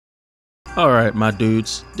Alright, my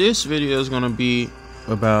dudes, this video is going to be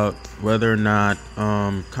about whether or not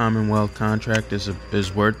Commonwealth contract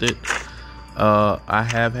is worth it. I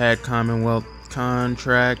have had Commonwealth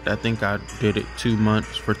contract. I think I did it 2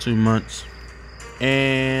 months for 2 months.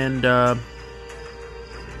 And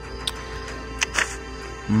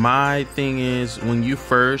my thing is, when you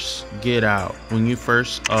first get out, when you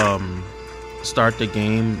first start the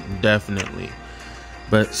game, definitely.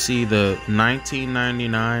 But see, the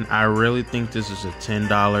 $19.99, I really think this is a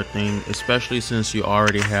 $10 thing, especially since you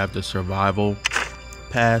already have the survival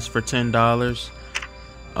pass for $10.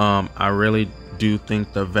 I really do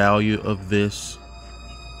think the value of this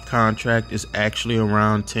contract is actually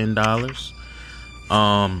around $10.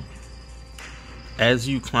 As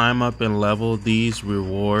you climb up in level, these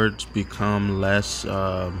rewards become less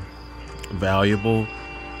valuable.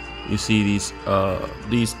 You see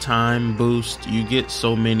these time boosts, you get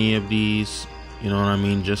so many of these, you know what I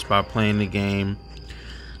mean, just by playing the game.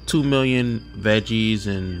 2 million veggies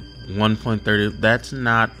and 1.30, that's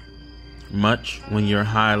not much when you're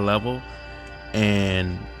high level.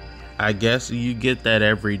 And I guess you get that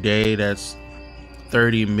every day, that's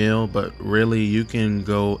 30 mil, but really you can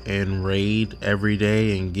go and raid every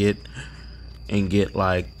day and get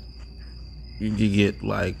like, you can get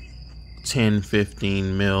like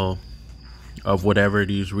 10-15 mil of whatever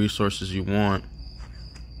these resources you want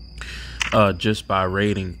just by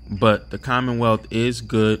raiding. But the Commonwealth is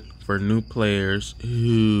good for new players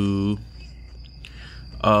who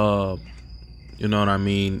you know what I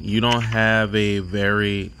mean, you don't have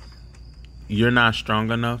you're not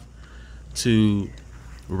strong enough to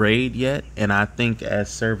raid yet. And I think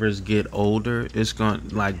as servers get older, it's going,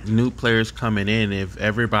 like, new players coming in, if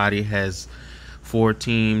everybody has 4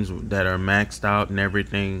 teams that are maxed out and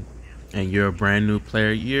everything, and you're a brand new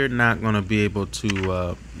player, you're not going to be able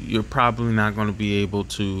to you're probably not going to be able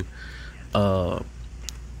to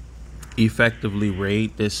effectively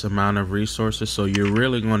raid this amount of resources. So you're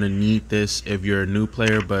really going to need this if you're a new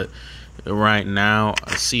player. But right now,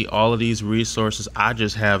 I see all of these resources, I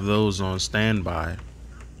just have those on standby.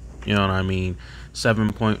 You know what I mean?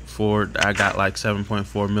 7.4, I got like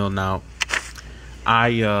 7.4 mil now.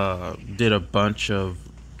 I did a bunch of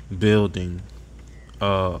building,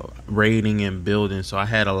 raiding and building, so I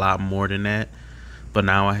had a lot more than that, but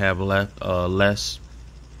now I have less.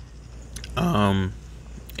 And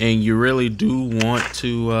you really do want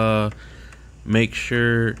to make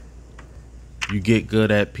sure you get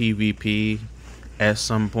good at PvP at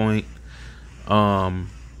some point.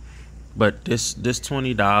 But this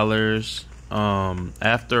 $20,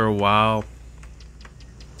 after a while,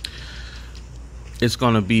 it's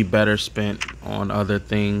going to be better spent on other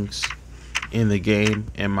things in the game,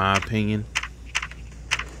 in my opinion.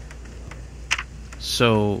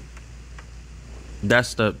 So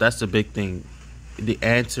that's the big thing.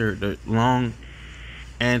 The long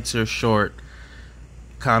answer short,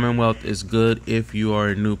 Commonwealth is good if you are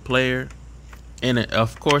a new player. And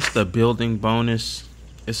of course, the building bonus,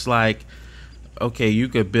 it's like, okay, you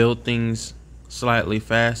could build things slightly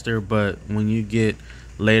faster, but when you get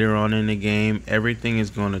later on in the game, everything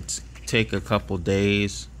is going to take a couple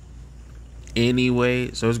days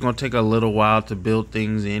anyway. So it's going to take a little while to build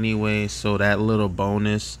things anyway. So that little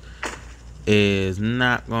bonus is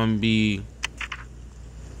not going to be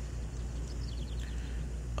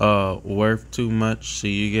worth too much. So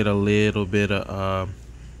you get a little bit of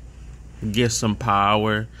get some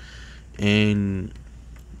power, and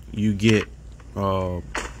you get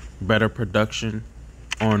better production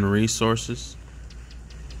on resources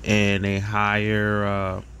and a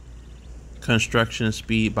higher construction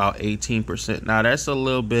speed, about 18%. Now that's a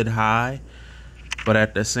little bit high, but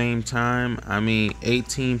at the same time, I mean,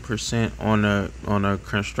 18% on a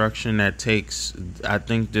construction that takes, I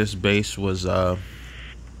think this base was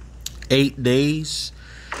 8 days.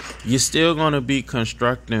 You're still gonna be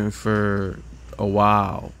constructing for a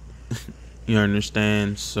while. You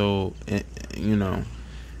understand? So, you know.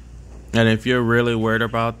 And if you're really worried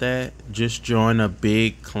about that, just join a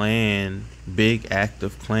big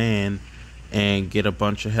active clan, and get a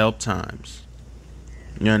bunch of help times.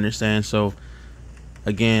 You understand? So,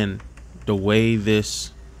 again, the way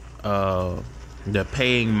this, the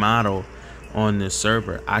paying model on this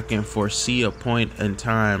server, I can foresee a point in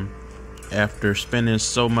time after spending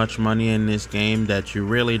so much money in this game that you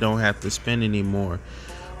really don't have to spend anymore.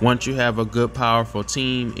 Once you have a good, powerful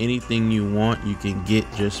team, anything you want, you can get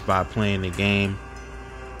just by playing the game.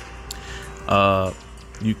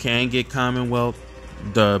 You can get Commonwealth.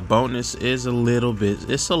 The bonus is a little bit.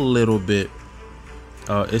 It's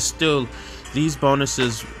still, these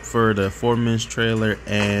bonuses for the 4 Minutes trailer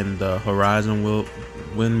and the Horizon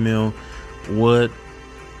Windmill would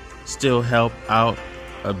still help out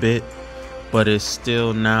a bit, but it's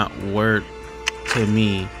still not worth, to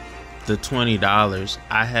me, the $20.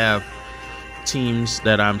 I have teams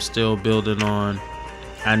that I'm still building on.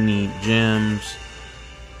 I need gems.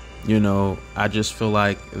 I just feel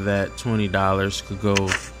like that $20 could go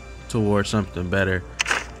towards something better.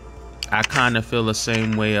 I kind of feel the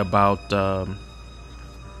same way about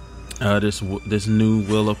this new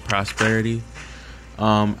Wheel of Prosperity.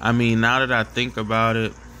 Now that I think about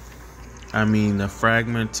it, the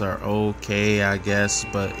fragments are okay, I guess,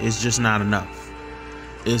 but it's just not enough.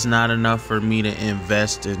 It's not enough for me to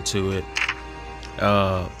invest into it.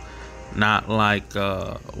 Not like,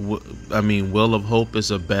 Wheel of Hope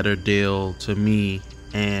is a better deal to me,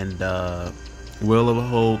 and Wheel of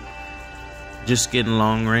Hope, just getting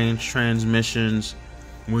long range transmissions.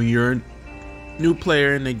 When you're a new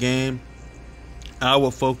player in the game, I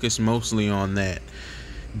will focus mostly on that.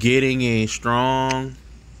 Getting strong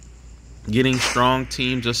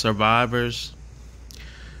teams of survivors.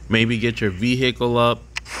 Maybe get your vehicle up.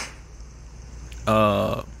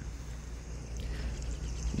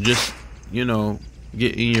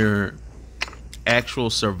 Getting your actual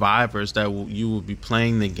survivors that you will be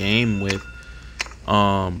playing the game with.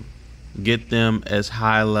 Get them as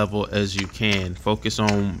high level as you can. Focus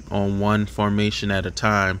on one formation at a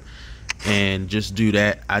time, and just do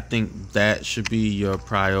that. I think that should be your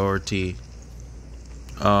priority.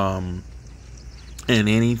 And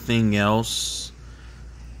anything else,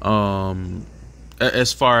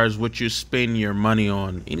 as far as what you spend your money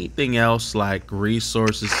on, anything else like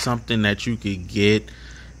resources, something that you could get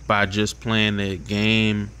by just playing the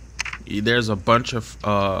game. There's a bunch of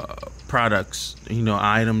products,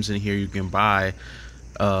 items in here you can buy,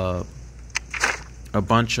 a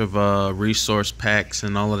bunch of resource packs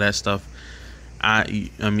and all of that stuff.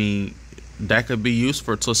 That could be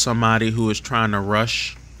useful to somebody who is trying to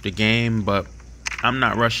rush the game, but I'm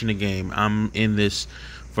not rushing the game. I'm in this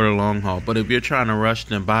for the long haul. But if you're trying to rush,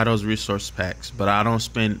 then buy those resource packs. But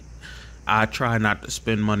I try not to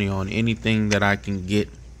spend money on anything that I can get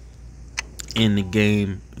in the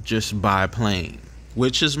game just by playing,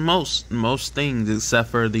 which is most things except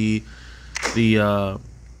for the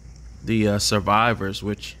survivors,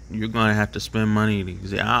 which you're gonna have to spend money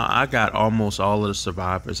to. I got almost all of the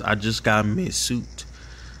survivors. I just got Mesut.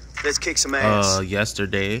 Let's kick some ass.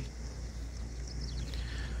 Yesterday.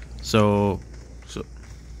 So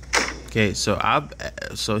he's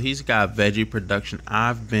got veggie production.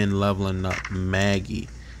 I've been leveling up Maggie.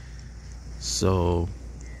 So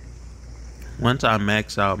once I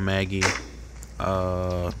max out Maggie,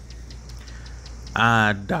 I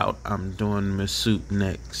doubt I'm doing Mesut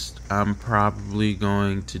next. I'm probably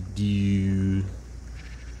going to do,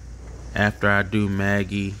 after I do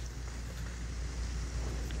Maggie,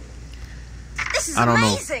 I don't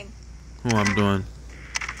know who I'm doing.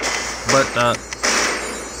 But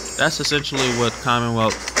that's essentially what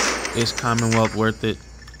Commonwealth is. Commonwealth worth it?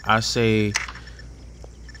 I say,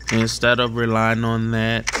 instead of relying on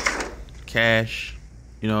that cash,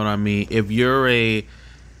 you know what I mean? If you're a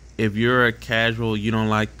casual, you don't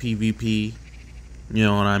like PvP, you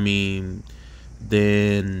know what I mean,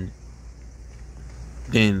 then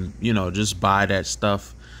just buy that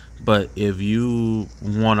stuff. But if you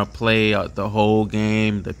want to play the whole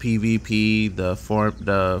game, the PvP, the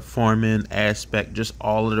foreman aspect, just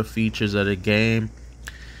all of the features of the game,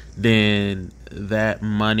 then that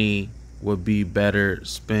money would be better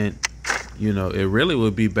spent. It really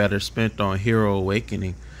would be better spent on Hero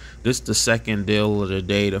Awakening. This is the second deal of the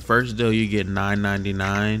day. The first deal you get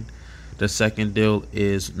 $9.99. The second deal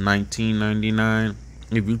is $19.99.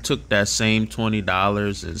 If you took that same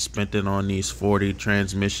 $20 and spent it on these 40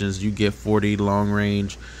 transmissions, you get 40 long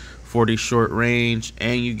range, 40 short range,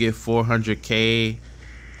 and you get 400k.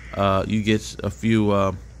 You get a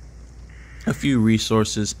few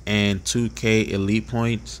resources and 2k elite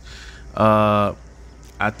points. I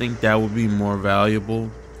think that would be more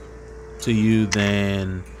valuable to you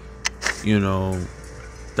than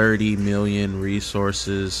 30 million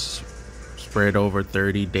resources spread over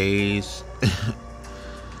 30 days.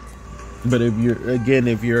 But if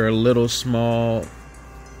you're a little small,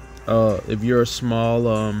 if you're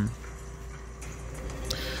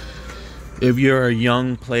a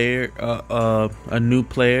young player, a new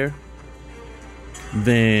player,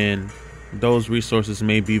 then those resources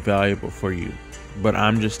may be valuable for you. But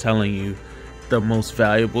I'm just telling you, the most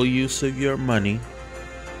valuable use of your money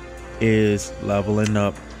is leveling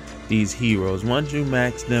up these heroes. Once you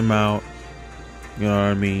max them out, you know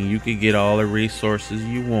what I mean, you can get all the resources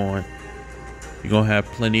you want. You're going to have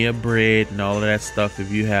plenty of bread and all of that stuff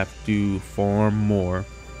if you have to farm more.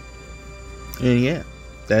 And yeah,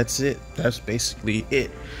 that's it. That's basically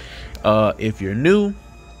it. If you're new,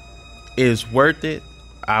 it's worth it.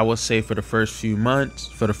 I would say for the first few months,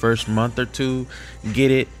 for the first month or two,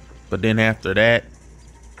 get it. But then after that,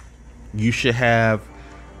 you should have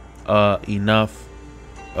enough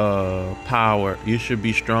power. You should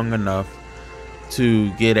be strong enough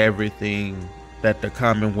to get everything that the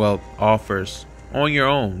Commonwealth offers on your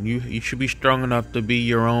own. You should be strong enough to be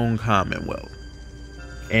your own Commonwealth.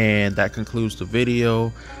 And that concludes the video.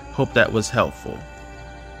 Hope that was helpful.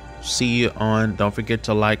 See you on, don't forget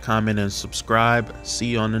to like, comment, and subscribe. See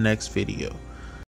you on the next video.